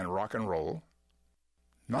rock and roll.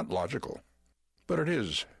 Not logical, but it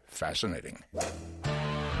is fascinating.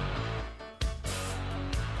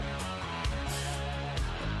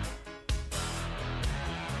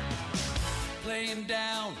 Laying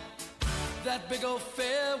down that big old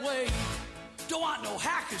fairway. Don't want no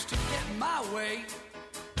hackers to get in my way.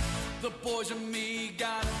 The boys and me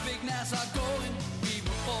got a big Nassau going. We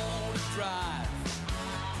were born to drive.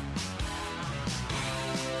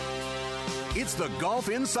 It's the Golf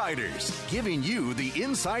Insiders, giving you the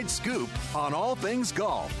inside scoop on all things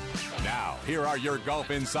golf. Now, here are your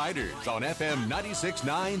Golf Insiders on FM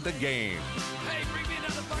 96.9 The Game. Hey, bring me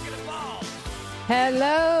another bucket of balls.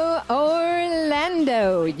 Hello,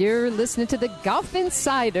 Orlando. You're listening to the Golf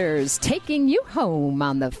Insiders, taking you home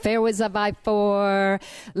on the fairways of I-4,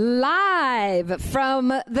 live from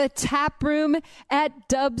the tap room at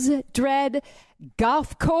Dub's Dread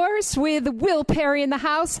Golf Course with Will Perry in the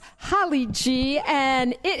house, Holly G,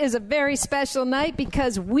 and it is a very special night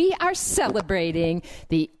because we are celebrating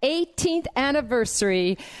the 18th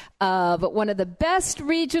anniversary of one of the best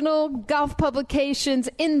regional golf publications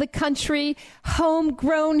in the country,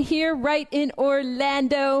 homegrown here right in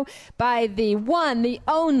Orlando by the one, the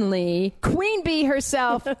only Queen Bee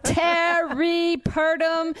herself, Terry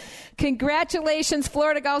Purdom. Congratulations,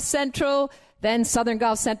 Florida Golf Central, then Southern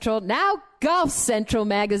Golf Central, now Golf Central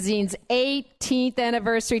Magazine's 18th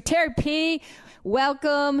anniversary. Terry P.,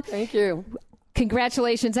 welcome. Thank you.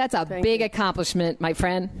 Congratulations. That's a big accomplishment, my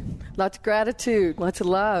friend. Lots of gratitude, lots of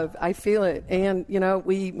love. I feel it. And, you know,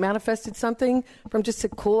 we manifested something from just a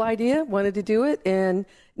cool idea, wanted to do it, and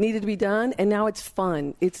needed to be done. And now it's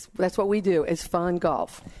fun. That's what we do. It's fun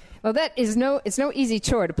golf. Well, it's no easy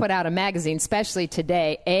chore to put out a magazine, especially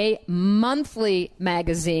today, a monthly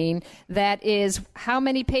magazine that is how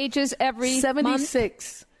many pages every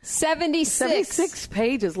 76. month? 76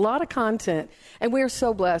 pages, a lot of content. And we are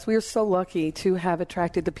so blessed. We are so lucky to have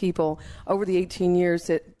attracted the people over the 18 years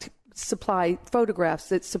that supply photographs,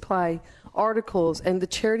 that supply articles, and the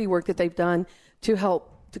charity work that they've done to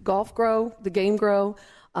help the golf grow, the game grow.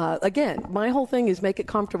 Again, my whole thing is make it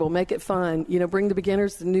comfortable, make it fun, bring the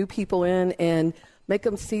beginners, the new people in, and make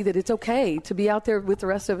them see that it's okay to be out there with the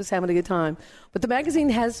rest of us having a good time. But the magazine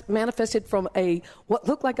has manifested from what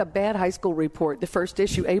looked like a bad high school report, the first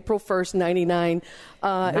issue, April 1st, 99.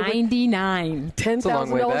 99.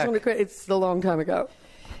 $10,000. It's a long time ago.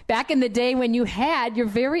 Back in the day when you had your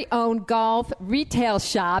very own golf retail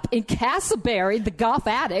shop in Castleberry, the Golf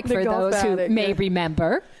Attic, for those who may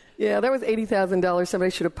remember. Yeah, that was $80,000.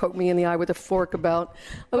 Somebody should have poked me in the eye with a fork about.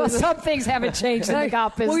 Well, some things haven't changed in the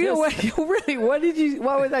golf business. Well, really,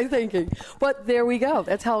 what was I thinking? But there we go.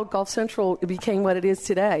 That's how Golf Central became what it is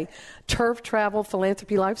today. Turf, travel,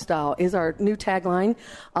 philanthropy, lifestyle is our new tagline.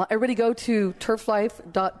 Everybody go to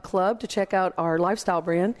turflife.club to check out our lifestyle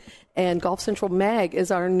brand. And Golf Central Mag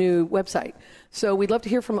is our new website. So we'd love to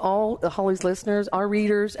hear from all the Holly's listeners, our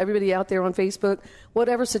readers, everybody out there on Facebook,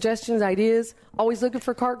 whatever suggestions, ideas. Always looking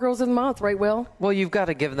for Cart Girls of the Month, right, Will? Well, you've got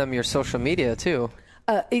to give them your social media, too.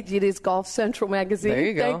 It is Golf Central Magazine. There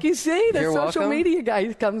you go. Thank you. See, the You're social welcome. media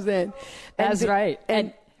guy comes in. That's right.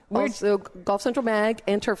 And also Golf Central Mag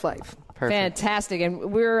and Turf Life. Perfect. Fantastic.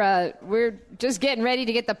 And we're just getting ready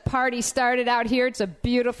to get the party started out here. It's a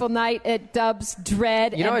beautiful night at Dub's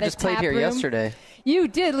Dread. I just played here yesterday. You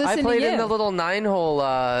did. Listen to you. I played in the little 9-hole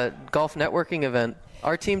golf networking event.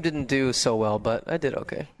 Our team didn't do so well, but I did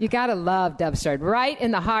okay. You got to love Dub's Dread. Right in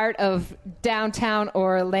the heart of downtown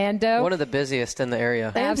Orlando. One of the busiest in the area.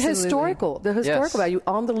 And Absolutely. the historical value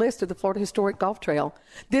on the list of the Florida Historic Golf Trail.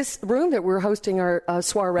 This room that we're hosting our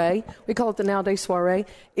soiree, we call it the Nowadays Soiree,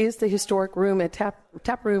 is the historic room at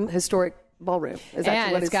Tap Room Historic Ballroom. And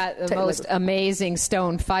it's got the most amazing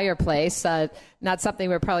stone fireplace. Not something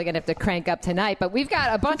we're probably going to have to crank up tonight, but we've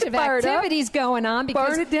got a bunch of activities going on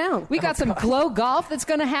because burn it down. We got some glow golf that's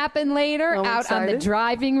going to happen later out on the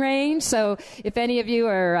driving range. So if any of you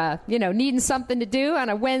are needing something to do on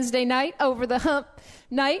a Wednesday night, over the hump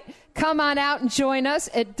night, come on out and join us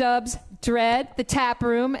at Dub's Dread, the tap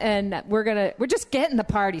room, and we're just getting the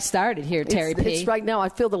party started here, Terry P. It's right now. I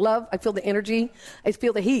feel the love. I feel the energy. I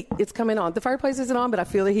feel the heat. It's coming on. The fireplace isn't on, but I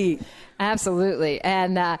feel the heat. Absolutely.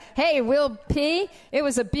 And hey, Will P., it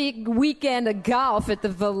was a big weekend of golf at the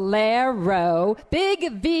Valero.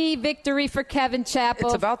 Big V victory for Kevin Chappell.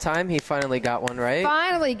 It's about time he finally got one, right?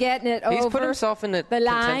 Finally getting it over. He's put himself in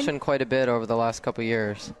contention quite a bit over the last couple of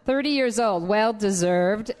years. 30 years old, well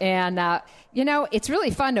deserved. And, it's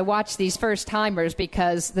really fun to watch these these first-timers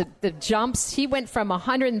because the jumps, he went from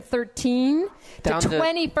 113 to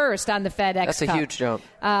 21st on the FedEx Cup. That's a huge jump.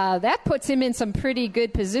 That puts him in some pretty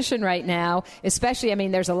good position right now, especially,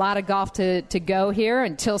 there's a lot of golf to go here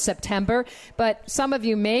until September. But some of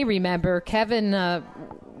you may remember Kevin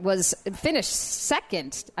finished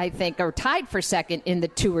second, I think, or tied for second in the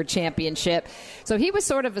Tour Championship. So he was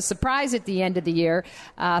sort of a surprise at the end of the year.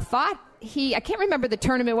 I can't remember the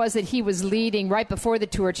tournament was that he was leading right before the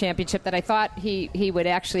Tour Championship that I thought he would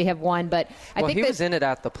actually have won. But I think he was in it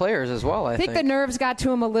at the Players as well, I think. The nerves got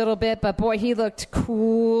to him a little bit, but boy, he looked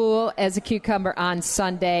cool as a cucumber on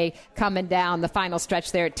Sunday coming down the final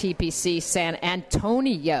stretch there at TPC San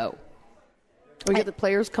Antonio. We get the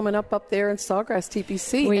Players coming up there in Sawgrass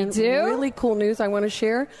TPC. We and do. Really cool news I want to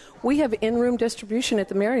share. We have in-room distribution at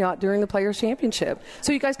the Marriott during the Players Championship.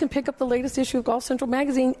 So you guys can pick up the latest issue of Golf Central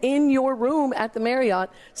magazine in your room at the Marriott,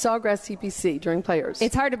 Sawgrass TPC during Players.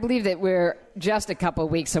 It's hard to believe that we're just a couple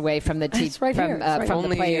weeks away from the from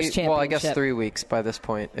the Players Championship. Well, I guess 3 weeks by this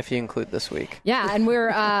point, if you include this week. Yeah, and we're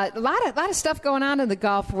a lot of stuff going on in the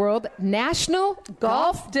golf world. National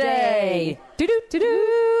Golf Day.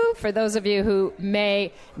 Do-do-do-do. For those of you who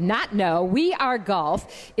may not know, We Are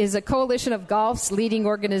Golf is a coalition of golf's leading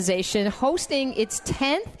organization hosting its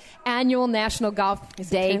 10th annual National Golf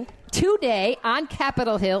Day today on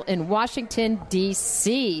Capitol Hill in Washington,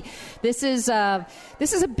 D.C. This is a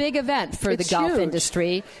big event for the golf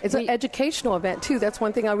industry. It's an educational event, too. That's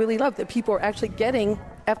one thing I really love, that people are actually getting,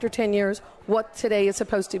 after 10 years, what today is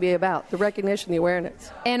supposed to be about, the recognition, the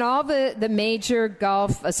awareness. And all the major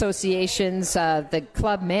golf associations, the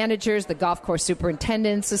club managers, the Golf Course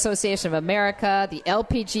Superintendents Association of America, the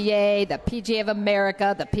LPGA, the PGA of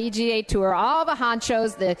America, the PGA Tour, all the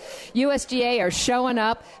honchos, the USGA are showing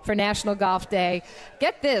up for National Golf Day.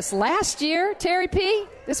 Get this, last year, Terry P.,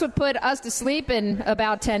 this would put us to sleep in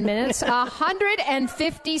about 10 minutes.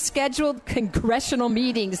 150 scheduled congressional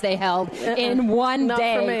meetings they held in one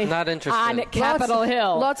day. For me. Not interested. On Capitol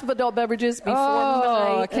Hill. Lots of adult beverages before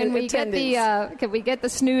the night. Can we get the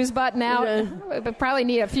snooze button out? Yeah. We probably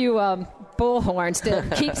need a few bullhorns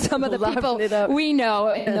to keep some of the people we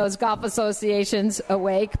know in those golf associations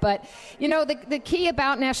awake. But, the key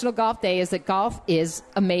about National Golf Day is that golf is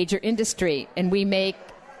a major industry, and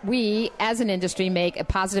we, as an industry, make a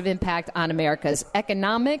positive impact on America's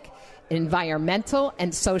economic, environmental,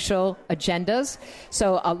 and social agendas.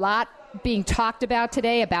 So a lot being talked about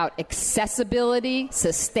today about accessibility,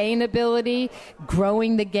 sustainability,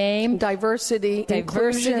 growing the game, diversity,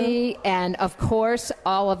 inclusion, and, of course,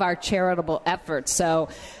 all of our charitable efforts. So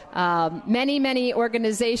many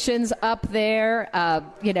organizations up there,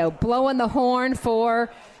 blowing the horn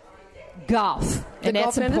for golf. And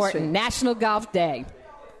that's important. National Golf Day.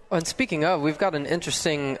 And speaking of, we've got an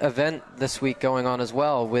interesting event this week going on as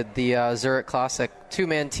well with the Zurich Classic.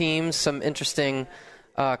 Two-man teams, some interesting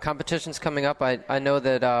competitions coming up. I know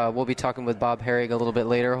that we'll be talking with Bob Harig a little bit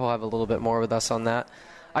later. He'll have a little bit more with us on that.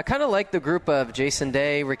 I kind of like the group of Jason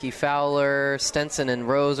Day, Ricky Fowler, Stenson, and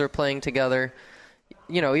Rose are playing together.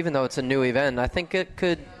 Even though it's a new event, I think it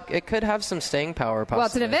could have some staying power, possibly. Well,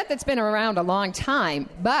 it's an event that's been around a long time,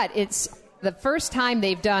 but it's the first time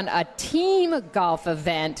they've done a team golf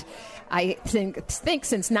event, I think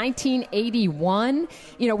since 1981.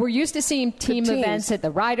 We're used to seeing team events at the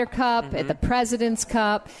Ryder Cup, at the President's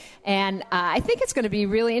Cup, and I think it's going to be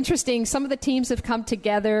really interesting. Some of the teams have come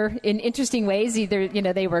together in interesting ways. Either,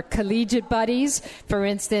 they were collegiate buddies. For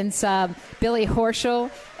instance, Billy Horschel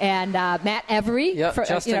and Matt Every. Yep,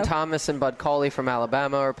 Justin Thomas and Bud Cauley from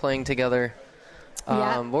Alabama are playing together.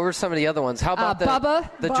 What were some of the other ones? How about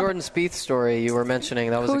the Jordan Spieth story you were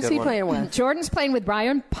mentioning? That was a good one. Who's he playing with? Jordan's playing with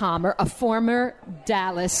Brian Palmer, a former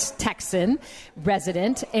Dallas Texan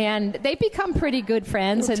resident, and they become pretty good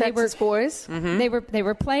friends. And Texas boys. Mm-hmm. They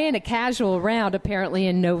were playing a casual round apparently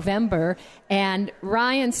in November, and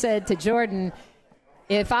Ryan said to Jordan,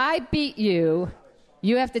 "If I beat you,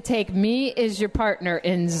 you have to take me as your partner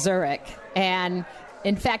in Zurich." And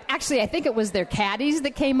in fact, actually, I think it was their caddies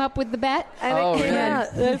that came up with the bet. Really? Yeah,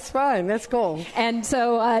 that's fine. That's cool. And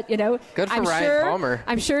so, good for Ryan Palmer.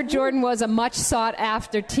 I'm sure Jordan was a much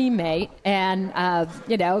sought-after teammate, and,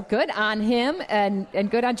 good on him and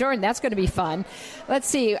good on Jordan. That's going to be fun. Let's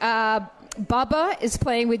see. Bubba is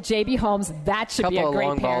playing with J.B. Holmes. That should be a great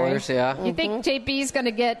long pairing. ballers, yeah. You think J.B.'s going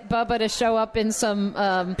to get Bubba to show up in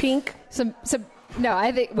some pink? Some. No,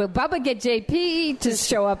 I think, will Bubba get JP to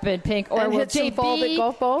show up in pink, or will JB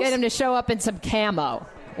golf balls? get him to show up in some camo?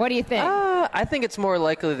 What do you think? I think it's more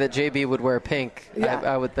likely that JB would wear pink,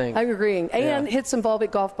 I would think. I'm agreeing. And hit some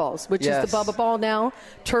Volvic golf balls, which is the Bubba ball now,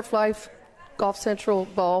 Turf Life Golf Central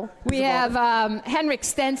ball? We have Henrik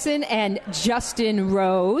Stenson and Justin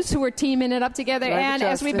Rose, who are teaming it up together. Right, and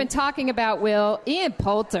as Justin. we've been talking about, Will, Ian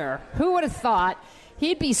Poulter, who would have thought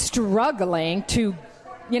he'd be struggling to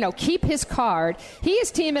keep his card. He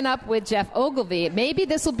is teaming up with Jeff Ogilvy. Maybe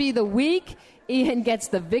this will be the week Ian gets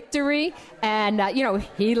the victory, and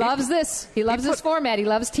he loves this. He loves this format. He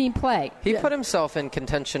loves team play. He put himself in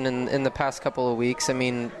contention in the past couple of weeks. I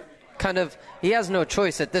mean, he has no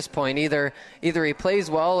choice at this point. Either he plays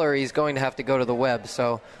well or he's going to have to go to the web.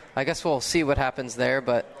 So I guess we'll see what happens there.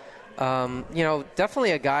 But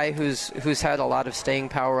definitely a guy who's had a lot of staying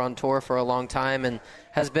power on tour for a long time and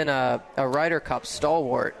has been a Ryder Cup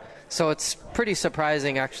stalwart. So it's pretty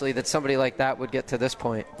surprising, actually, that somebody like that would get to this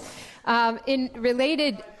point. In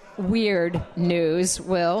related weird news,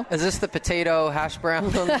 Will. Is this the potato hash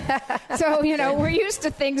brown? So, we're used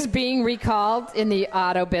to things being recalled in the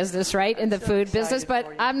auto business, right? In the food business.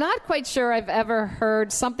 But I'm not quite sure I've ever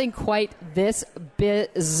heard something quite this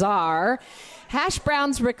bizarre. Hash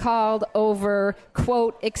browns recalled over,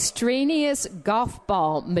 quote, extraneous golf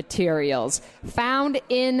ball materials found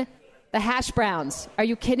in the hash browns. Are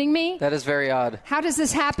you kidding me? That is very odd. How does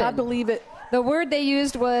this happen? I believe it. The word they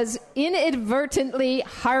used was inadvertently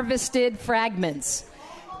harvested fragments.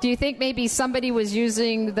 Do you think maybe somebody was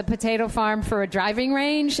using the potato farm for a driving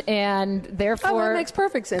range and therefore... that makes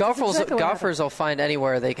perfect sense. Golfers will find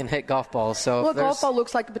anywhere they can hit golf balls. So a golf ball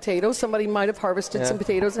looks like a potato. Somebody might have harvested some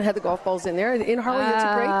potatoes and had the golf balls in there. In Harley, it's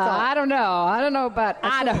a great thought. I don't know about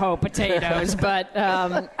Idaho potatoes, but...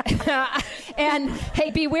 and, hey,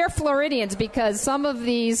 beware Floridians, because some of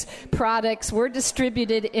these products were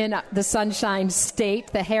distributed in the Sunshine State,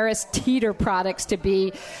 the Harris Teeter products to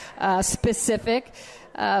be specific.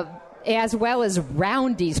 As well as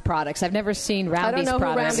Roundy's products. I've never seen Roundy's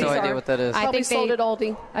products. I have no idea what that is. I think sold at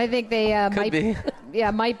Aldi. I think they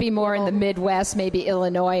might be more in the Midwest, maybe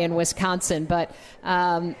Illinois and Wisconsin. But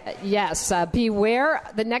yes, beware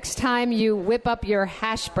the next time you whip up your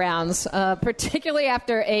hash browns, particularly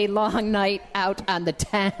after a long night out on the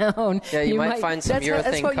town. Yeah, you might find some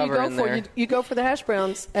urethane cover in there. You go for the hash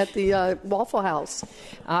browns at the Waffle House.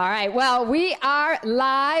 All right. Well, we are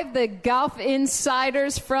live, the Golf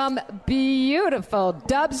Insiders from beautiful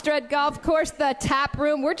Dubstred Golf Course, the tap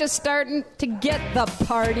room. We're just starting to get the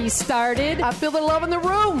party started. I feel the love in the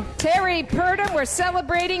room. Terry Purdom, we're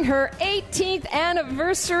celebrating her 18th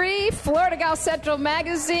anniversary. Florida Golf Central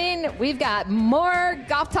Magazine. We've got more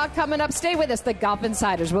golf talk coming up. Stay with us, the Golf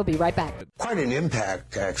Insiders. We'll be right back. Quite an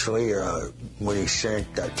impact, actually, when he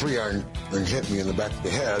sank that 3-iron and hit me in the back of the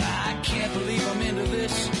head. I can't believe I'm into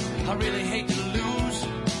this. I really hate to lose.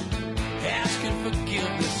 Asking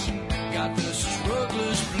forgiveness. Got the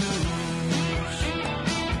struggler's blues.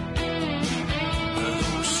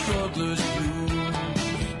 The struggler's blues.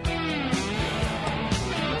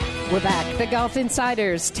 We're back. The Golf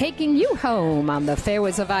Insiders taking you home on the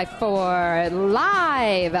fairways of I-4,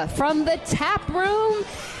 live from the tap room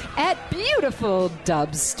at beautiful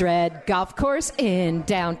Dubstred Golf Course in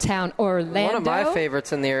downtown Orlando. One of my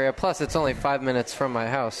favorites in the area. Plus, it's only 5 minutes from my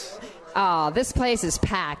house. Oh, this place is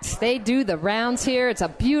packed. They do the rounds here. It's a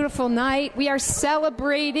beautiful night. We are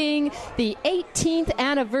celebrating the 18th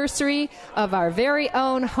anniversary of our very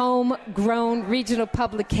own homegrown regional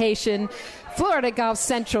publication, Florida Golf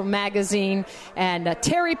Central Magazine. And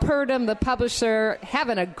Terry Purdom, the publisher,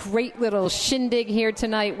 having a great little shindig here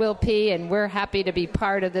tonight, Will P., and we're happy to be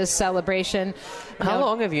part of this celebration. How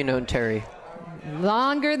long have you known Terry?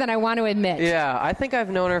 Longer than I want to admit. Yeah, I think I've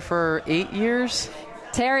known her for 8 years.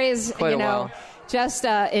 Terry is, Quite a while. just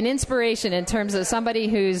an inspiration in terms of somebody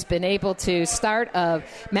who's been able to start a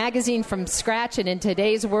magazine from scratch. And in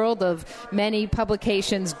today's world of many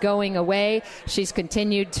publications going away, she's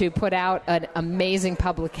continued to put out an amazing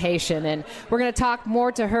publication. And we're going to talk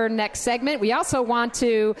more to her next segment. We also want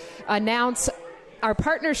to announce our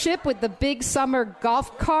partnership with the Big Summer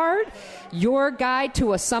Golf Card, your guide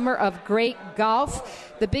to a summer of great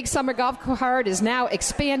golf. The Big Summer Golf Card is now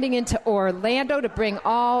expanding into Orlando to bring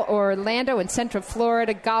all Orlando and Central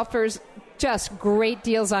Florida golfers just great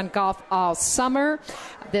deals on golf all summer.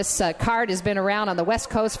 This card has been around on the West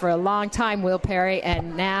Coast for a long time, Will Perry,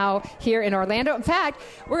 and now here in Orlando. In fact,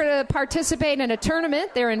 we're going to participate in a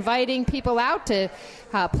tournament. They're inviting people out to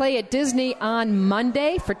play at Disney on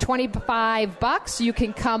Monday for $25. You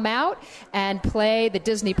can come out and play the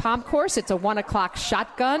Disney Palm Course. It's a 1 o'clock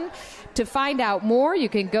shotgun. To find out more, you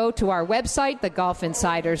can go to our website,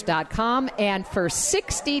 thegolfinsiders.com, and for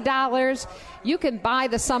 $60, you can buy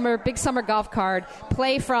the Big Summer Golf Card,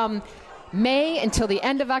 play from May until the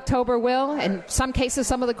end of October, Will. In some cases,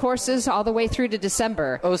 some of the courses all the way through to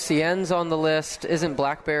December. OCN's on the list. Isn't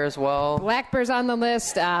Black Bear as well? Black Bear's on the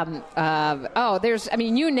list. You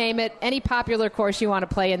name it. Any popular course you want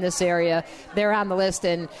to play in this area, they're on the list,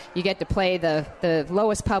 and you get to play the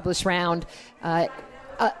lowest published round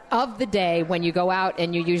of the day when you go out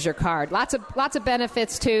and you use your card. Lots of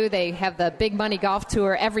benefits too. They have the Big Money Golf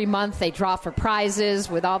Tour every month. They draw for prizes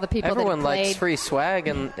with all the people Everyone that have played. likes free swag,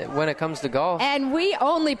 and when it comes to golf, and we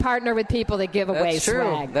only partner with people that give away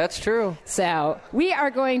swag. That's true. So we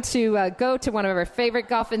are going to go to one of our favorite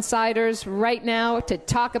golf insiders right now to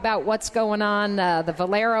talk about what's going on, the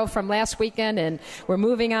Valero from last weekend, and we're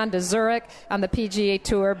moving on to Zurich on the PGA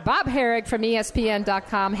Tour. Bob Harig from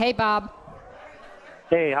ESPN.com. Hey, Bob.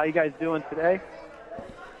 Hey, how you guys doing today?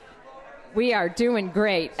 We are doing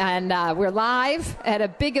great, and we're live at a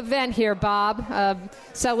big event here, Bob,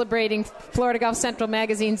 celebrating Florida Golf Central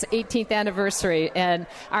Magazine's 18th anniversary. And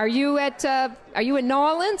are you in New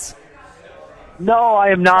Orleans? No, I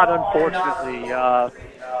am not, unfortunately.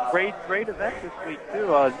 Great event this week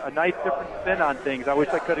too. A nice different spin on things. I wish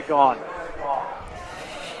I could have gone.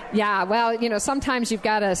 Yeah, well, sometimes you've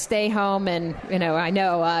got to stay home and,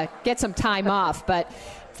 get some time off. But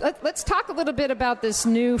let's talk a little bit about this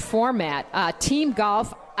new format, team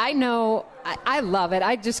golf. I know I love it.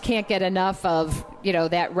 I just can't get enough of,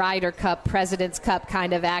 that Ryder Cup, President's Cup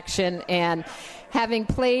kind of action. And having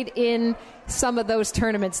played in some of those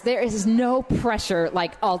tournaments, there is no pressure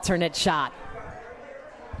like alternate shot.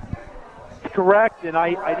 Correct, and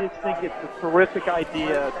I just think it's a terrific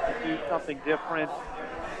idea to do something different.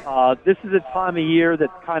 This is a time of year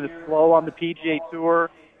that's kind of slow on the PGA Tour.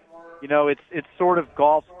 It's sort of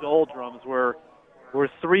golf's doldrums. We're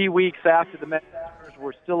 3 weeks after the Masters.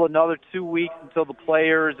 We're still another 2 weeks until the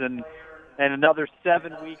Players, and another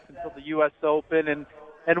 7 weeks until the U.S. Open.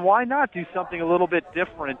 And why not do something a little bit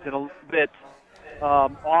different and a little bit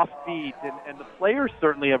offbeat? And the Players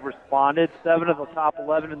certainly have responded. 7 of the top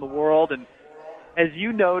 11 in the world, and as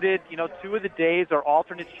you noted, 2 of the days are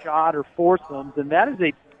alternate shot or foursomes, and that is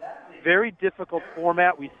a very difficult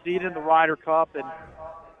format. We see it in the Ryder Cup, and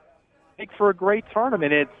make for a great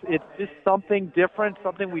tournament. It's just something different,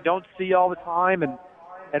 something we don't see all the time, and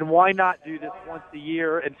why not do this once a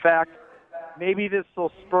year? In fact, maybe this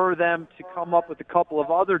will spur them to come up with a couple of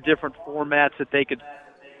other different formats that they could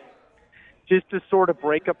just to sort of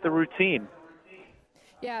break up the routine.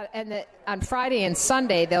 Yeah, and on Friday and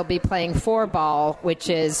Sunday they'll be playing 4-ball, which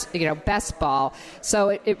is best ball. So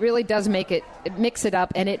it really does mix it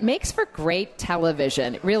up, and it makes for great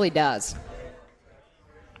television. It really does.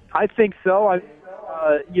 I think so.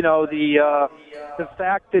 The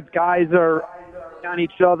fact that guys are on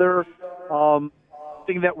each other,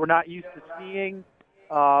 thing that we're not used to seeing.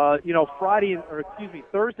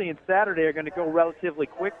 Thursday and Saturday are going to go relatively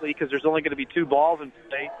quickly because there's only going to be 2 balls in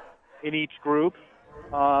play in each group.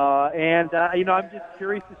 I'm just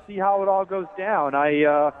curious to see how it all goes down.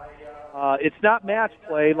 It's not match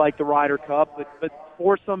play like the Ryder Cup, but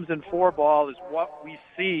foursomes and 4-ball is what we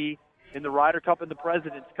see in the Ryder Cup and the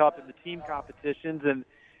President's Cup and the team competitions. And,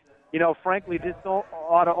 frankly, this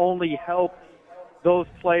ought to only help those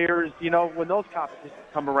players, when those competitions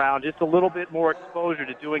come around, just a little bit more exposure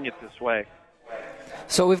to doing it this way.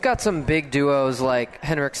 So we've got some big duos like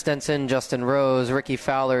Henrik Stenson, Justin Rose, Ricky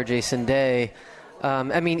Fowler, Jason Day.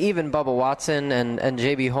 Even Bubba Watson and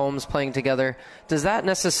J.B. Holmes playing together. Do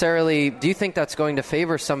you think that's going to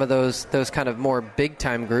favor some of those kind of more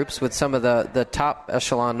big-time groups with some of the top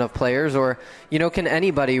echelon of players? Or, can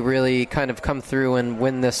anybody really kind of come through and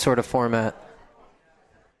win this sort of format?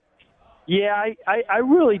 Yeah, I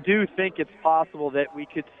really do think it's possible that we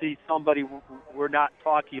could see somebody we're not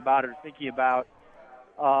talking about or thinking about,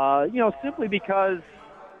 simply because,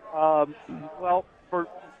 for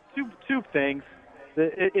two things.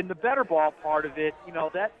 In the better ball part of it,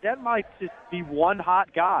 that might just be one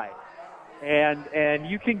hot guy, and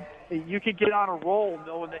you can get on a roll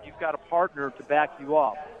knowing that you've got a partner to back you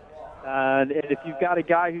up, and if you've got a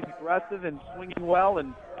guy who's aggressive and swinging well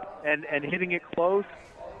and hitting it close,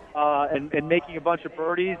 and making a bunch of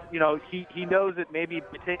birdies, he knows that maybe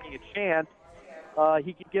by taking a chance,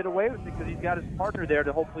 he can get away with it because he's got his partner there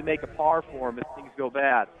to hopefully make a par for him if things go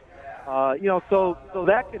bad. So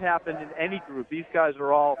that could happen in any group. These guys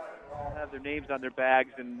are all have their names on their bags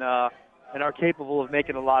and are capable of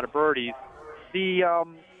making a lot of birdies. The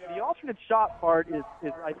alternate shot part is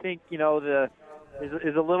I think is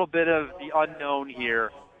a little bit of the unknown here.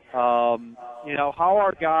 How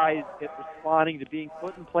are guys responding to being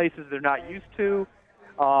put in places they're not used to?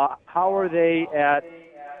 How are they at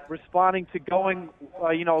responding to going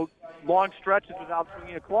long stretches without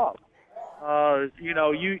swinging a club?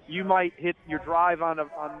 You might hit your drive on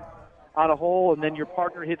a hole, and then your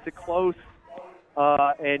partner hits it close,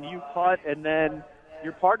 and you putt, and then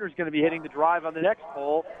your partner's going to be hitting the drive on the next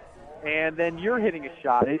hole, and then you're hitting a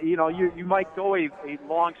shot. You might go a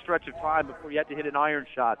long stretch of time before you have to hit an iron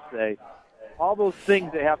shot, say. All those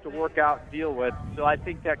things they have to work out and deal with. So I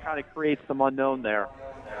think that kind of creates some unknown there.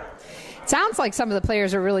 Sounds like some of the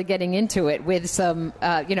players are really getting into it with some,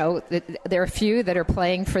 there are a few that are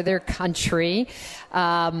playing for their country.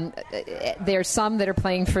 There's some that are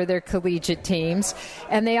playing for their collegiate teams.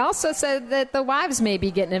 And they also said that the wives may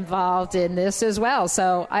be getting involved in this as well.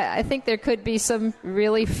 So I think there could be some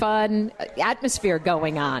really fun atmosphere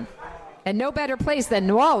going on. And no better place than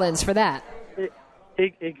New Orleans for that.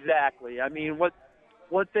 Exactly. I mean, what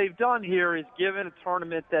they've done here is given a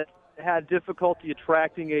tournament that had difficulty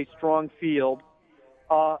attracting a strong field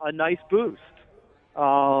a nice boost.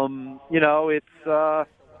 There's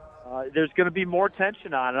going to be more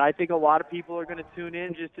tension on it. I think a lot of people are going to tune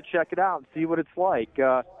in just to check it out and see what it's like.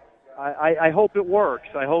 I hope it works.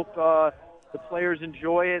 I hope the players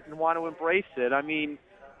enjoy it and want to embrace it. I mean,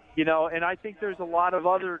 and I think there's a lot of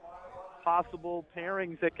other possible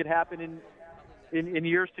pairings that could happen in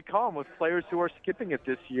years to come with players who are skipping it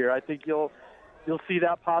this year. I think you'll see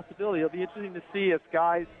that possibility. It'll be interesting to see if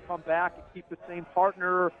guys come back and keep the same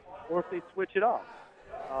partner or if they switch it up.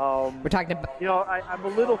 We're talking about... I'm a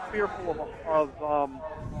little fearful of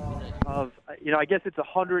I guess it's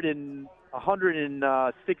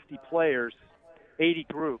 160 players, 80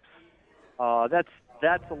 groups. That's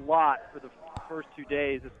a lot for the first 2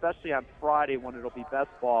 days, especially on Friday when it'll be best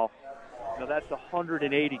ball. That's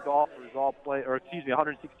 180 golfers all play,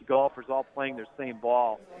 160 golfers all playing their same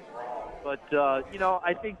ball. But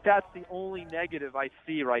I think that's the only negative I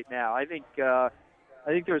see right now. I think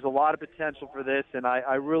there's a lot of potential for this, and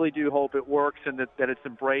I really do hope it works and that it's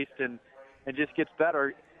embraced and just gets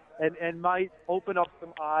better, and might open up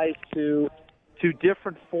some eyes to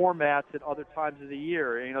different formats at other times of the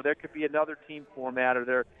year. There could be another team format,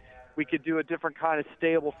 or we could do a different kind of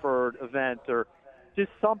Stableford event, or just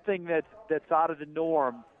something that's out of the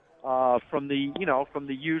norm from the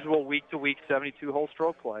usual week-to-week 72-hole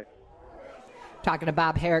stroke play. Talking to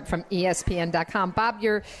Bob Harig from ESPN.com. Bob,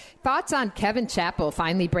 your thoughts on Kevin Chappell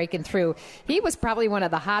finally breaking through? He was probably one of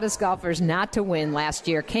the hottest golfers not to win last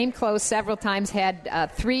year. Came close several times, had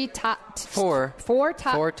four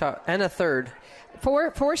top, and a third.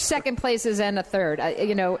 Four second places and a third.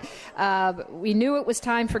 We knew it was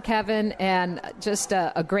time for Kevin, and just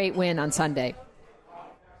a great win on Sunday.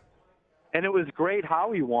 And it was great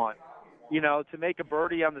how he won. To make a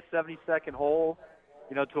birdie on the 72nd hole,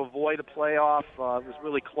 to avoid a playoff, was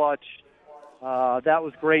really clutch. That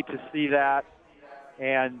was great to see that.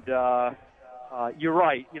 And you're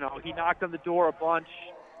right. He knocked on the door a bunch.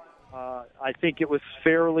 I think it was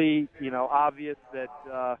fairly, obvious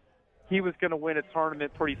that he was going to win a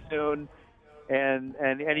tournament pretty soon, and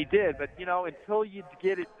he did. But until you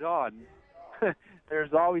get it done,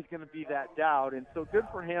 there's always going to be that doubt. And so good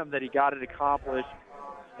for him that he got it accomplished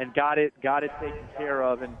and got it taken care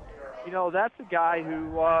of. And that's a guy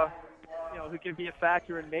who can be a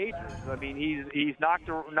factor in majors. I mean, he's knocked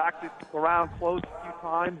it around close a few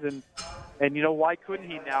times, and why couldn't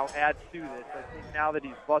he now add to this? I think now that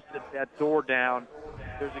he's busted that door down,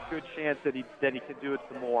 there's a good chance that he can do it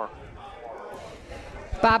some more.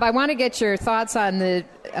 Bob, I want to get your thoughts on the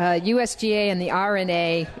USGA and the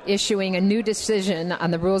R&A issuing a new decision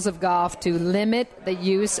on the rules of golf to limit the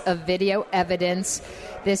use of video evidence.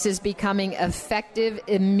 This is becoming effective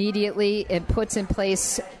immediately. It puts in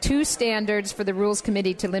place two standards for the Rules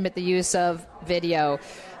Committee to limit the use of video.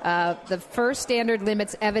 The first standard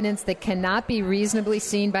limits evidence that cannot be reasonably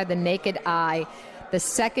seen by the naked eye. The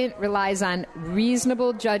second relies on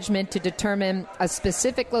reasonable judgment to determine a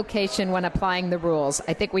specific location when applying the rules.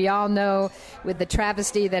 I think we all know with the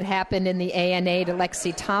travesty that happened in the ANA to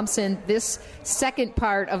Lexi Thompson, this second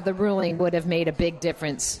part of the ruling would have made a big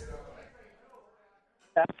difference.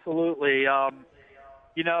 Absolutely. I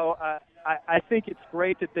think it's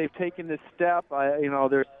great that they've taken this step.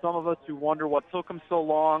 There's some of us who wonder what took them so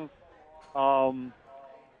long.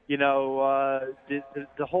 The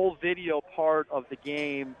whole video part of the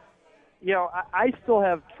game, I still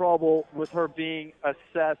have trouble with her being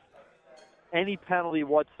assessed any penalty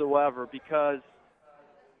whatsoever, because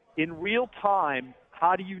in real time,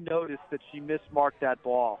 how do you notice that she mismarked that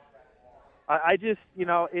ball? I just,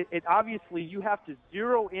 it obviously you have to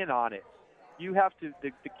zero in on it. You have to,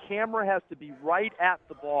 the camera has to be right at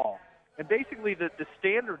the ball. And basically the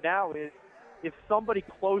standard now is if somebody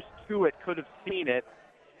close to it could have seen it,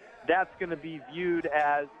 that's going to be viewed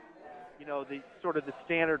as, the sort of the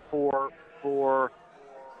standard for for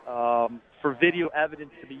video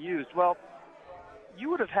evidence to be used. Well, you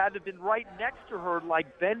would have had to have been right next to her,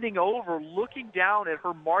 like bending over, looking down at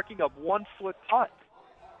her marking a 1-foot putt.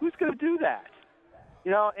 Who's going to do that?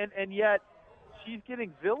 You know, and yet she's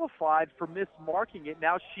getting vilified for mismarking it.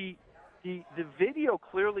 Now the video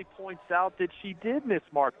clearly points out that she did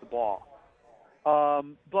mismark the ball.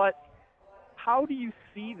 But how do you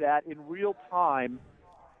see that in real time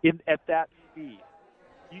at that speed?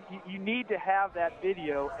 You need to have that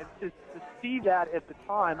video, and to see that at the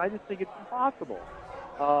time, I just think it's impossible.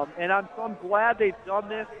 And I'm glad they've done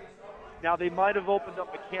this. Now, they might have opened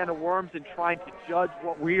up a can of worms in trying to judge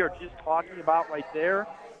what we are just talking about right there.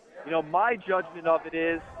 You know, my judgment of it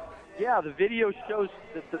is, yeah, the video shows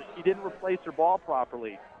that she didn't replace her ball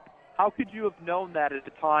properly. How could you have known that at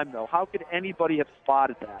the time, though? How could anybody have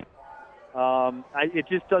spotted that? It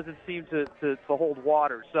just doesn't seem to hold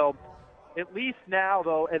water. So at least now,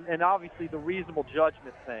 though, and obviously the reasonable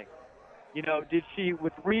judgment thing, you know,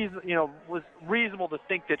 was reasonable to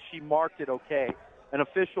think that she marked it okay? An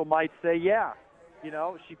official might say, yeah, you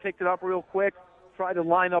know, she picked it up real quick, tried to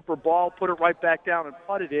line up her ball, put it right back down and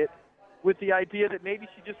putted it, with the idea that maybe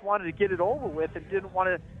she just wanted to get it over with and didn't want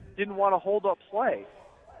to hold up play.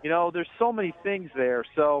 You know, there's so many things there.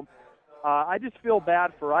 So I just feel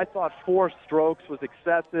bad for her. I thought 4 strokes was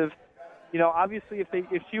excessive. You know, obviously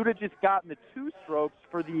if she would have just gotten the 2 strokes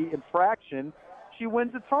for the infraction, she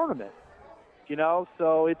wins the tournament. You know,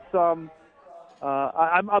 so it's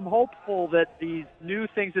I'm hopeful that these new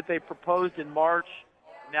things that they proposed in March,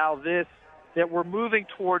 now this, that we're moving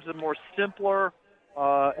towards a more simpler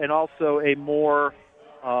and also a more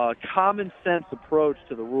common sense approach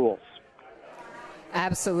to the rules.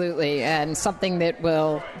 Absolutely, and something that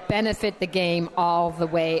will benefit the game all the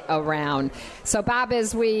way around. So, Bob,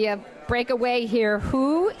 as we break away here,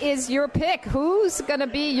 who is your pick? Who's going to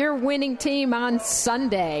be your winning team on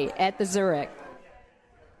Sunday at the Zurich?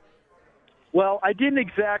 Well, I didn't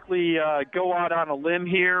exactly go out on a limb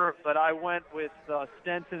here, but I went with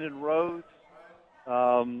Stenson and Rose.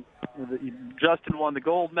 Justin won the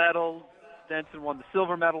gold medal. Stenson won the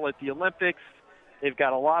silver medal at the Olympics. They've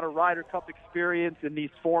got a lot of Ryder Cup experience in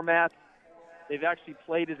these formats. They've actually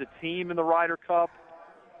played as a team in the Ryder Cup,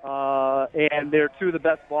 and they're 2 of the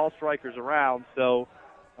best ball strikers around. So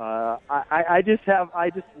I just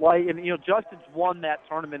like, and you know, Justin's won that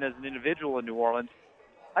tournament as an individual in New Orleans.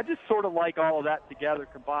 I just sort of like all of that together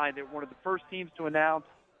combined. They're one of the first teams to announce.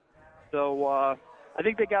 So I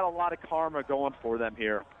think they got a lot of karma going for them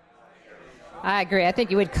here. I agree. I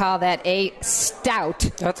think you would call that a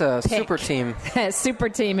stout That's a pick. super team. Super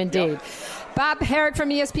team indeed. Yep. Bob Harig from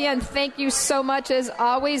ESPN, thank you so much as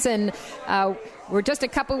always. And we're just a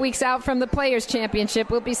couple weeks out from the Players'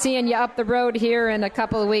 Championship. We'll be seeing you up the road here in a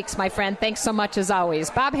couple of weeks, my friend. Thanks so much as always.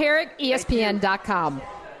 Bob Harig, ESPN.com.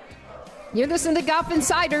 You're listening to Golf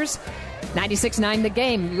Insiders, 96.9 The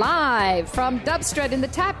Game, live from Dubstred in the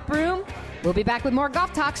Tap Room. We'll be back with more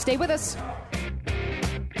golf talk. Stay with us.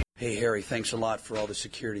 Hey, Harry, thanks a lot for all the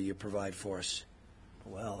security you provide for us.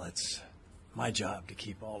 Well, it's my job to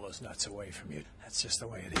keep all those nuts away from you. That's just the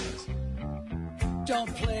way it is.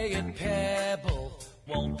 Don't play at Pebble,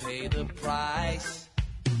 won't pay the price.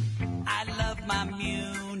 I love my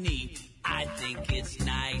Muni, I think it's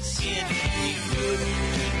nice. It'd be good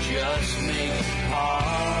to just make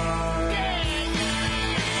par.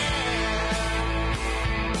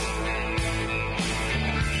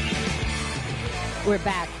 We're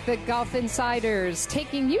back. The Golf Insiders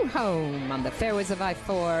taking you home on the fairways of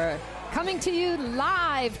I-4. Coming to you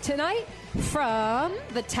live tonight from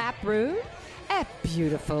the Tap Room at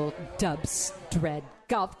beautiful Dubstred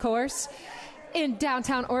Golf Course in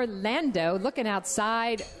downtown Orlando. Looking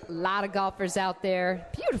outside, a lot of golfers out there.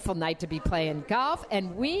 Beautiful night to be playing golf.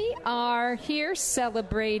 And we are here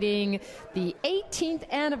celebrating the 18th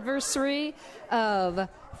anniversary of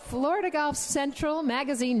Florida Golf Central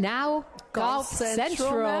magazine, now Golf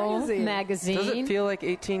Central magazine. Does it feel like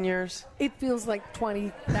 18 years? It feels like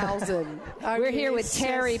 20,000. We're here with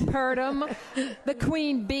Terry Purdom, the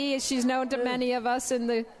Queen Bee, as she's known to many of us in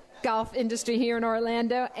the golf industry here in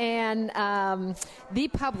Orlando, and the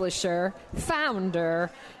publisher, founder,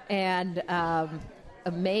 and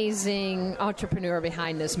amazing entrepreneur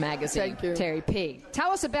behind this magazine, Terry P. Tell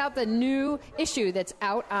us about the new issue that's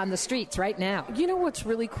out on the streets right now. You know what's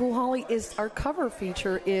really cool, Holly, is our cover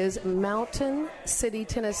feature is Mountain City,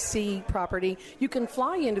 Tennessee property. You can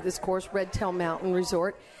fly into this course, Red Tail Mountain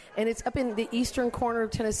Resort, and it's up in the eastern corner of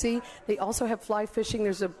Tennessee. They also have fly fishing.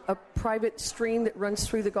 There's a private stream that runs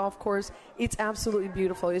through the golf course. It's absolutely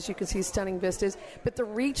beautiful. As you can see, stunning vistas. But the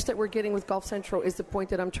reach that we're getting with Golf Central is the point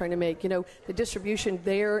that I'm trying to make. The distribution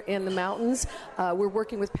there in the mountains. We're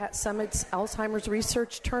working with Pat Summit's Alzheimer's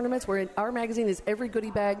research tournaments, where our magazine is every goodie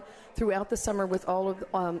bag throughout the summer with all of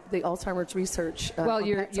the Alzheimer's research. Well,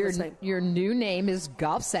 your new name is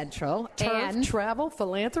Golf Central. Turf, travel,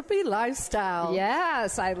 philanthropy, lifestyle.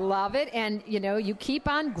 Yes, I love it. And, you keep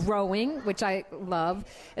on growing, which I love,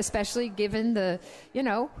 especially given the,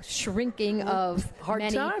 shrinking of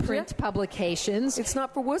many print publications. It's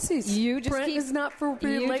not for wussies. Print is not for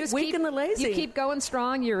weak and the lazy. You keep going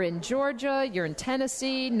strong. You're in Georgia. You're in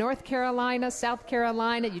Tennessee, North Carolina, South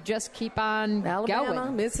Carolina. You just keep on Alabama,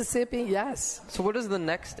 going. Mississippi, yes. So what does the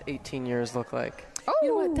next 18 years look like? Oh, you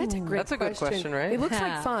know what? That's a great question. That's a good question, right? It looks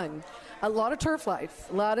like fun. A lot of turf life,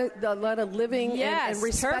 a lot of living and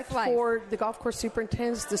respect for the golf course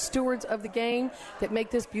superintendents, the stewards of the game that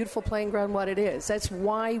make this beautiful playing ground what it is. That's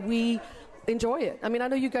why we enjoy it. I mean, I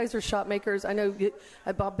know you guys are shot makers. I know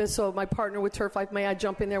Bob Bissell, my partner with Turf Life. May I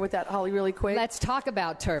jump in there with that, Holly, really quick? Let's talk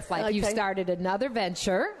about Turf Life. Okay. You've started another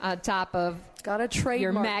venture on top of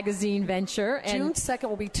your magazine venture. And June 2nd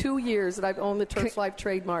will be 2 years that I've owned the Turf Life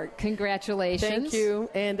trademark. Congratulations. Thank you.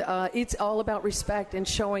 And it's all about respect and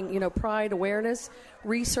showing, pride, awareness,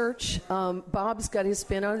 research. Bob's got his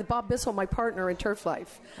spin on it. Bob Bissell, my partner in Turf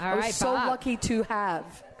Life. All right, so lucky to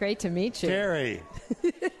have. Great to meet you. Terry.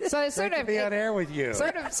 So it's sort of be on air with you.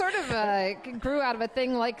 Sort of grew out of a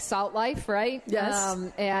thing like Salt Life, right? Yes.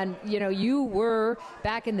 And you were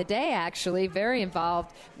back in the day actually very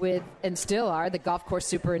involved with, and still are, the golf course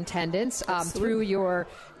superintendents through your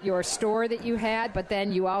store that you had, but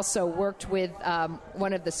then you also worked with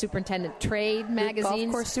one of the superintendent trade magazines. The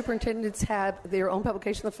golf course superintendents have their own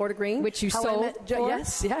publication, the Florida Green, which you sold.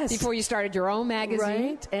 Yes. Before you started your own magazine,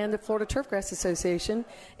 right? And the Florida Turfgrass Association,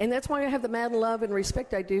 and that's why I have the mad love and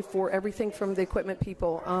respect I do for everything from the equipment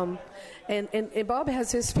people. And Bob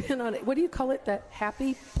has his spin on it. What do you call it? That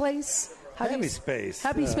happy place? Happy space.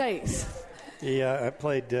 Happy space. Yeah,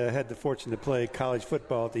 I had the fortune to play college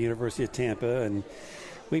football at the University of Tampa, and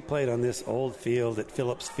we played on this old field at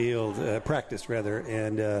Phillips Field, practice rather,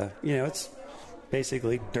 and it's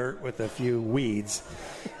basically dirt with a few weeds,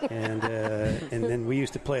 and then we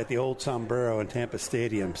used to play at the old Sombrero in Tampa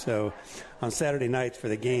Stadium. So on Saturday nights for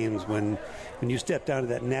the games, when you stepped onto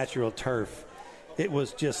that natural turf, it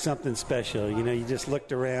was just something special. You just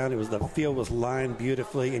looked around; the field was lined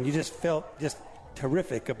beautifully, and you just felt just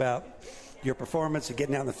terrific about your performance and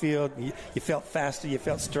getting out in the field. You felt faster, you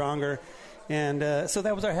felt stronger. And so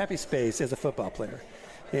that was our happy space as a football player.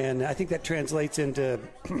 And I think that translates into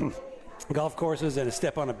golf courses and a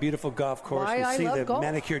step on a beautiful golf course. You see the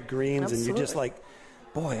manicured greens. Absolutely. And you're just like,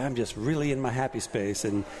 boy, I'm just really in my happy space.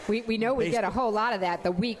 And we know we get a whole lot of that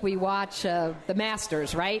the week we watch the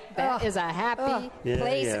Masters, right? That is a happy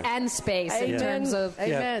place and space in terms of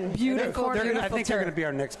beautiful I think they're going to be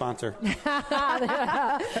our next sponsor. You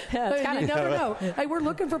never know. Hey, we're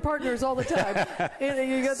looking for partners all the time.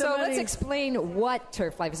 So let's explain what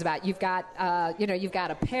Turf Life is about. You've got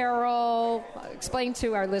apparel. Explain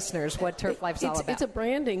to our listeners what Turf Life's all about. It's a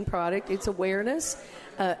branding product. It's awareness,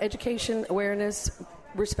 education, awareness,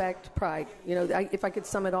 respect, pride. If I could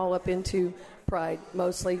sum it all up into pride,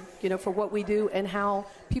 mostly, for what we do and how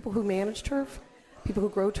people who manage turf, people who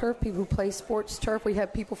grow turf, people who play sports turf. We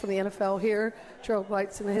have people from the NFL here, Gerald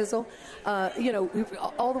White's and the Hizzle,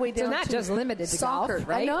 all the way down to not just limited to soccer, golf,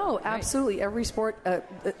 right? I know, absolutely. Every sport,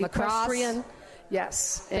 equestrian,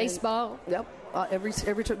 yes. Baseball. Yep. Every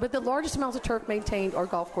turf. But the largest amounts of turf maintained are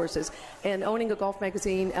golf courses. And owning a golf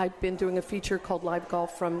magazine, I've been doing a feature called Live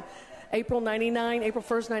Golf from April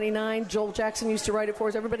 1st, 99. Joel Jackson used to write it for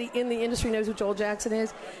us. Everybody in the industry knows who Joel Jackson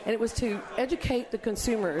is. And it was to educate the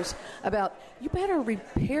consumers about, you better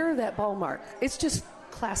repair that ball mark. It's just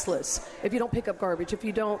classless if you don't pick up garbage, if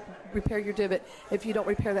you don't repair your divot, if you don't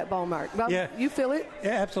repair that ball mark. Well, you feel it?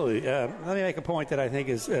 Yeah, absolutely. Let me make a point that I think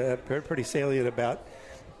is pretty salient about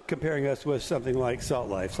comparing us with something like Salt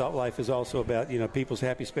Life. Salt Life is also about, people's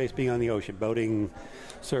happy space being on the ocean, boating,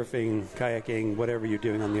 surfing, kayaking, whatever you're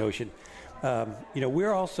doing on the ocean.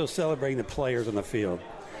 We're also celebrating the players on the field,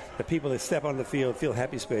 the people that step on the field, feel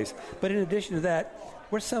happy space. But in addition to that,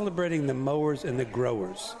 we're celebrating the mowers and the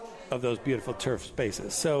growers of those beautiful turf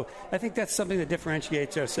spaces. So I think that's something that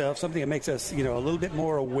differentiates ourselves, something that makes us, a little bit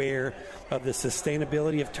more aware of the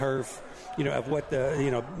sustainability of turf, of what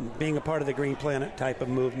being a part of the Green Planet type of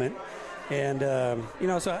movement. And,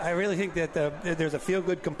 so I really think that there's a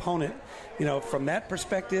feel-good component, from that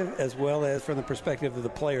perspective as well as from the perspective of the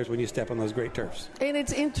players when you step on those great turfs. And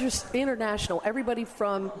it's international. Everybody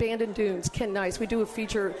from Bandon Dunes, Ken Nice. We do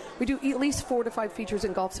at least 4 to 5 features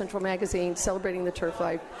in Golf Central magazine celebrating the turf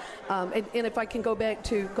life. And if I can go back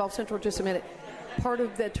to Golf Central just a minute, part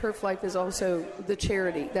of that turf life is also the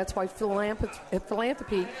charity. That's why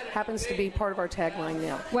philanthropy happens to be part of our tagline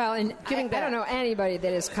now. Well, and I don't know anybody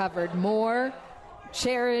that has covered more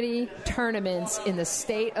charity tournaments in the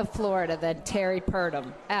state of Florida than Terry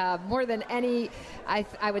Purdom. More than any,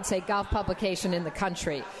 I would say, golf publication in the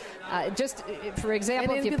country. Just for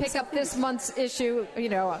example, if you pick up this month's issue,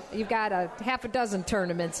 you've got a half a dozen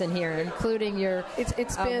tournaments in here, including your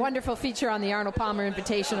it's been wonderful feature on the Arnold Palmer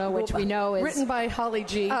Invitational, which we know is written by Holly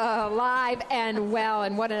G. Live and well,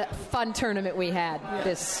 and what a fun tournament we had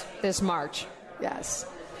this March. Yes,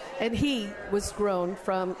 and he was grown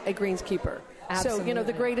from a greenskeeper. Absolutely. So,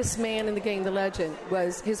 the greatest man in the game, the legend,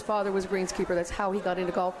 his father was a greenskeeper. That's how he got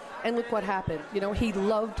into golf. And look what happened. He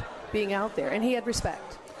loved being out there, and he had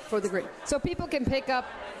respect for the green. So people can pick up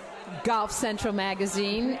Golf Central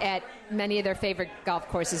magazine at many of their favorite golf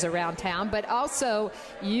courses around town, but also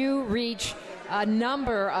you reach a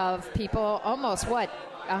number of people, almost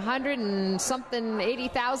 100 and something,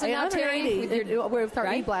 80,000 now, Terry? With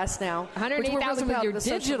our e-blast now. 180,000 with your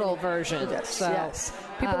digital version. Yes.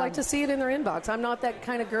 People like to see it in their inbox. I'm not that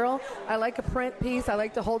kind of girl. I like a print piece. I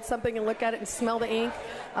like to hold something and look at it and smell the ink.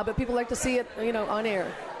 But people like to see it, on air.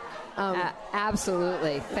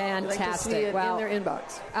 Absolutely. Fantastic. Like to see it in their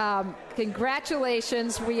inbox.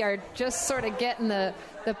 Congratulations. We are just sort of getting the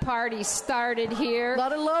party started here. A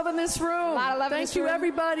lot of love in this room. A lot of love Thank in this you, room.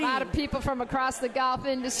 everybody. A lot of people from across the golf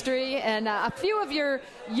industry, and a few of your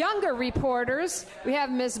younger reporters. We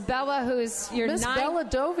have Miss Bella, who's your Miss Bella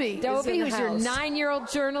Dovey, who's your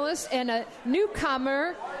 9-year-old journalist and a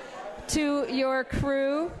newcomer to your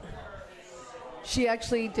crew. She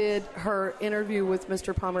actually did her interview with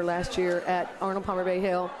Mr. Palmer last year at Arnold Palmer Bay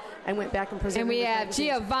Hill and went back and presented. And we have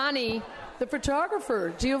Giovanni, the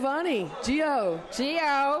photographer, Gio,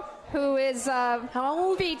 who is how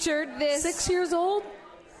old? Featured this 6 years old.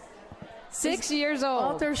 6 years old.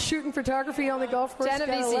 Out there shooting photography on the golf course.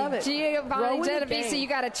 Genovese, Giovanni Genovese, you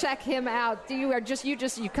got to check him out. You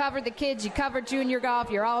cover the kids, you cover junior golf.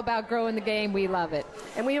 You're all about growing the game. We love it.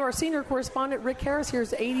 And we have our senior correspondent, Rick Harris, here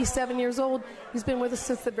is 87 years old. He's been with us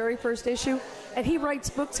since the very first issue. And he writes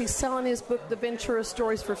books. He's selling his book, The Ventura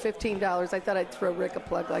Stories, for $15. I thought I'd throw Rick a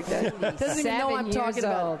plug like that. Doesn't even know I'm talking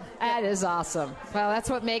about. That is awesome. Well, that's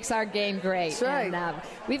what makes our game great. That's right. And,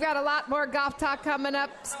 we've got a lot more golf talk coming up.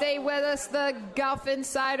 Stay with us. The Golf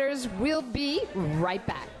Insiders will be right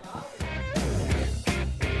back.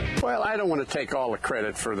 Well, I don't want to take all the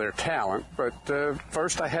credit for their talent, but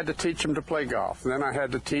first I had to teach them to play golf. Then I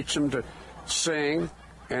had to teach them to sing,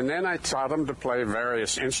 and then I taught them to play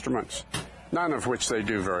various instruments, none of which they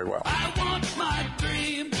do very well. I want my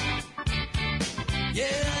dream.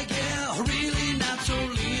 Yeah, really not so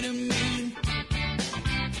lean and mean.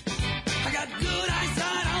 I got good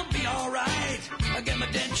eyesight, I'll be all right. I get my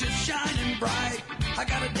dentures shining bright. I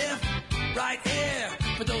got a deaf right ear.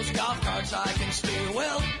 For those golf carts I can steer.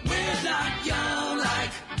 Well, we're not young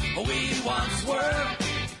like we once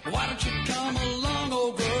were. Why don't you come along,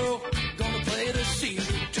 old girl? Gonna play the senior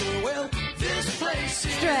tour. Well, this place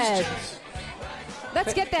is just...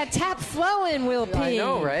 Let's get that tap flowing, Will P. I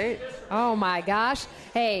know, right? Oh my gosh!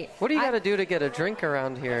 Hey, what do you got to do to get a drink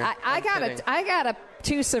around here? I got a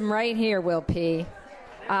twosome right here, Will P.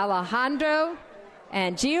 Alejandro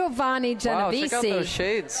and Giovanni Genovese. Wow, check out those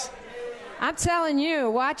shades. I'm telling you,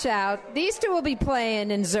 watch out. These two will be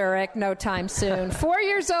playing in Zurich no time soon. 4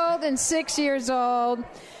 years old and 6 years old.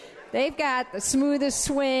 They've got the smoothest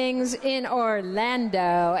swings in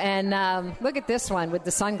Orlando. And look at this one with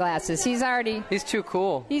the sunglasses. He's too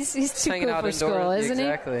cool. He's too hanging cool out for indoors. school, isn't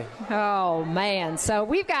Exactly. he? Oh, man. So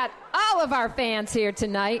we've got all of our fans here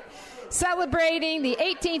tonight celebrating the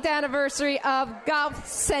 18th anniversary of Golf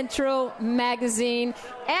Central magazine.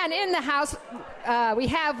 And in the house, we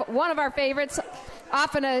have one of our favorites,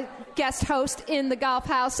 often a guest host in the Golf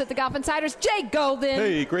House at the Golf Insiders, Jay Golden.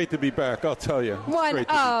 Hey, great to be back, I'll tell you. One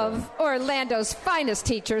of Orlando's finest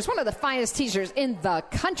teachers, one of the finest teachers in the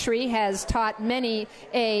country, has taught many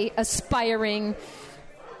a aspiring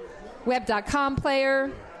Web.com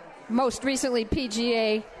player, most recently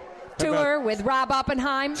PGA Tour with Rob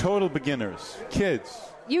Oppenheim. Total beginners, kids.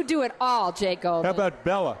 You do it all, Jay Golden. How about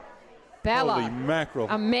Bella? Bella. Holy mackerel.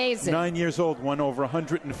 Amazing. 9 years old, won over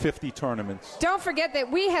 150 tournaments. Don't forget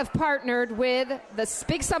that we have partnered with the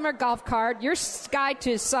Big Summer Golf Card, your guide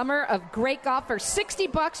to summer of great golf. For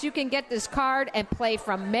 $60, you can get this card and play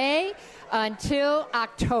from May until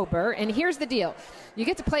October. And here's the deal. You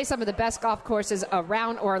get to play some of the best golf courses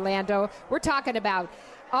around Orlando. We're talking about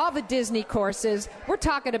all the Disney courses. We're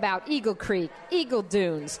talking about Eagle Creek, Eagle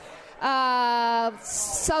Dunes,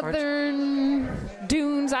 Southern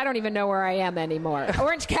Dunes. I don't even know where I am anymore.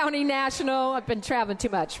 Orange County National. I've been traveling too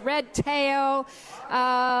much. Red Tail.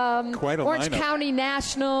 Quite a Orange lineup. County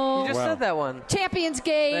National. You just said that one. Champions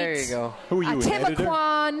Gate. There you go. Who are you, an editor?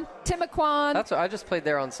 Timaquan. That's what I just played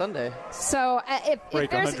there on Sunday. So if Break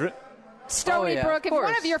there's 100. Stony Oh, yeah, Brook, of if one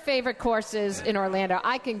course. of your favorite courses in Orlando,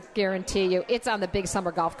 I can guarantee you it's on the Big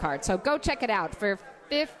Summer Golf Card. So go check it out for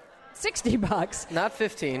 $60. Not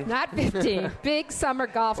 15. Not 15.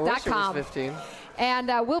 BigSummerGolf.com. I wish it was 15. And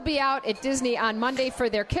we'll be out at Disney on Monday for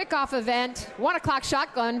their kickoff event. 1 o'clock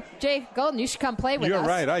shotgun. Jay Golden, you should come play with us. You're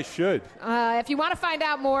right, I should. If you want to find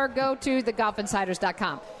out more, go to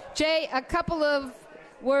thegolfinsiders.com. Jay, a couple of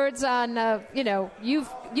words on,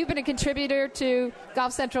 you've been a contributor to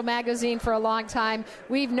Golf Central magazine for a long time.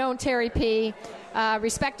 We've known Terry P.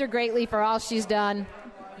 Respect her greatly for all she's done.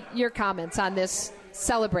 Your comments on this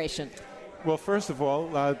celebration? Well, first of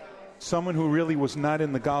all, someone who really was not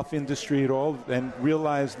in the golf industry at all and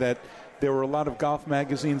realized that there were a lot of golf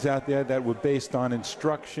magazines out there that were based on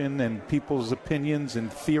instruction and people's opinions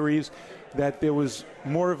and theories, that there was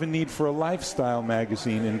more of a need for a lifestyle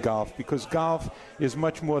magazine in golf, because golf is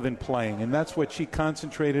much more than playing, and that's what she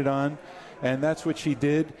concentrated on, and that's what she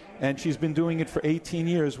did, and she's been doing it for 18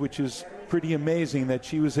 years, which is pretty amazing that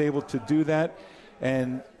she was able to do that.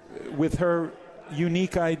 And with her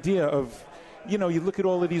unique idea of, you look at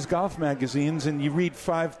all of these golf magazines and you read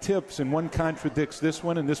 5 tips and one contradicts this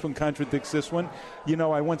one and this one contradicts this one.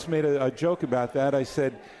 I once made a joke about that. I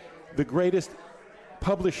said the greatest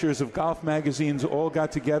publishers of golf magazines all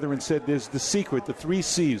got together and said there's the secret, the 3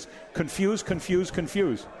 C's: confuse, confuse,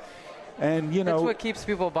 confuse. And, That's what keeps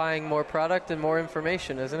people buying more product and more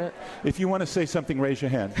information, isn't it? If you want to say something, raise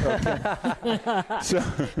your hand.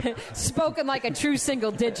 Okay. Spoken like a true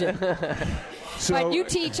single digit. But you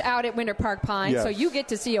teach out at Winter Park Pines, Yes. so you get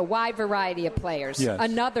to see a wide variety of players. Yes.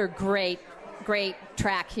 Another great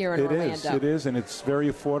track here in Orlando. It is, and it's very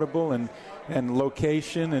affordable, and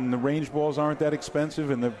location, and the range balls aren't that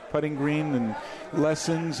expensive, and the putting green and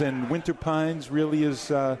lessons, and Winter Pines really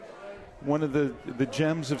is one of the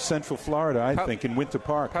gems of Central Florida, I think, in Winter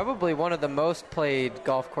Park. Probably one of the most played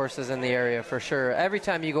golf courses in the area, for sure. Every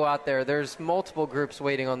time you go out there, there's multiple groups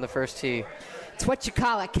waiting on the first tee. It's what you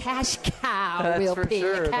call a cash cow, That's Will for P.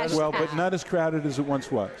 sure. A cash Well, cow. but not as crowded as it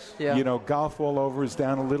once was. Yeah. Golf all over is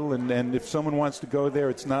down a little, and if someone wants to go there,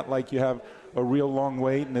 it's not like you have a real long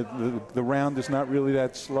wait, and the round is not really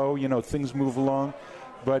that slow. Things move along.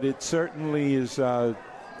 But it certainly is a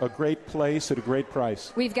great place at a great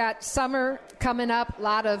price. We've got summer coming up. A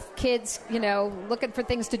lot of kids, looking for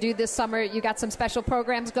things to do this summer. You got some special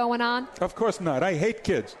programs going on? Of course not. I hate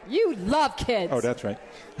kids. You love kids. Oh, that's right.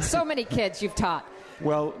 So many kids you've taught.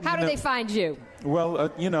 Well, How do they find you?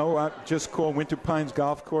 Well, just call Winter Pines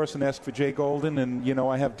Golf Course and ask for Jay Golden, and,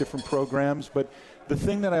 I have different programs. But the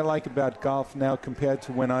thing that I like about golf now compared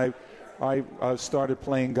to when I started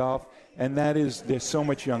playing golf, and that is they're so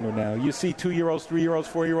much younger now. You see 2-year-olds, 3-year-olds,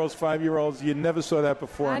 4-year-olds, 5-year-olds. You never saw that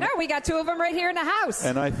before. I know. We got 2 of them right here in the house.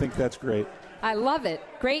 And I think that's great. I love it.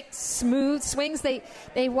 Great smooth swings. They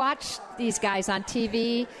watch these guys on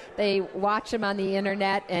TV. They watch them on the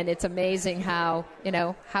internet, and it's amazing how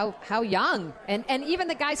young. And even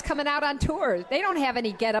the guys coming out on tour, they don't have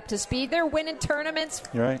any get up to speed. They're winning tournaments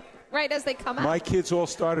You're right. right as they come out. My kids all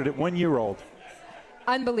started at 1-year-old.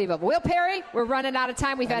 Unbelievable. Will Perry, we're running out of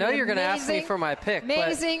time. We've had I know an you're going to ask me for my pick.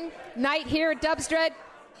 Amazing night here at Dubsdread.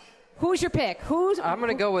 Who's your pick? I'm going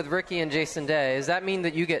to go with Ricky and Jason Day. Does that mean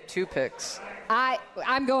that you get 2 picks?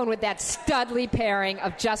 I'm going with that studly pairing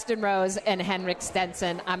of Justin Rose and Henrik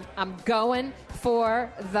Stenson. I'm going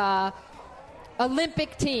for the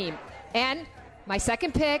Olympic team. And my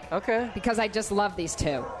second pick, because I just love these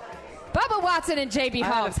two. Bubba Watson and J.B.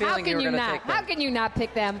 Holmes. How can you not? How can you not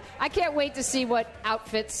pick them? I can't wait to see what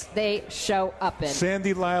outfits they show up in.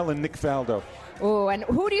 Sandy Lyle and Nick Faldo. Oh, and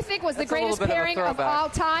who do you think was the greatest pairing of all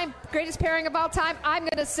time? Greatest pairing of all time? I'm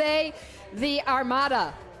going to say the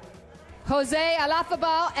Armada. Jose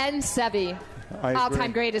Alafabal and Sevi.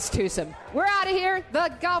 All-time greatest twosome. We're out of here.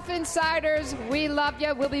 The Golf Insiders. We love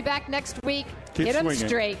you. We'll be back next week. Keep Get them swinging.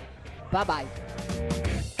 straight. Bye-bye.